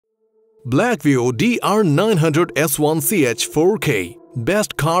BlackVue DR900S 1CH 4K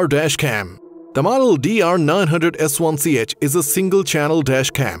Best Car Dashcam. The model DR900S 1CH is a single-channel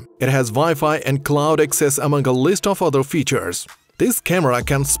dashcam. It has Wi-Fi and cloud access among a list of other features. This camera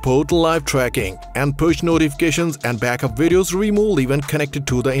can support live tracking and push notifications and backup videos remotely when connected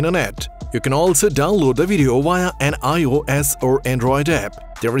to the internet. You can also download the video via an iOS or Android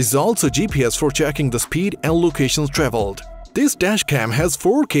app. There is also GPS for checking the speed and locations traveled. This dashcam has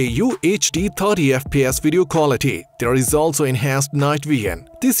 4K UHD 30fps video quality. There is also enhanced night vision.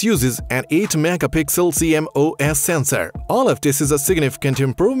 This uses an 8-megapixel CMOS sensor. All of this is a significant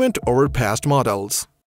improvement over past models.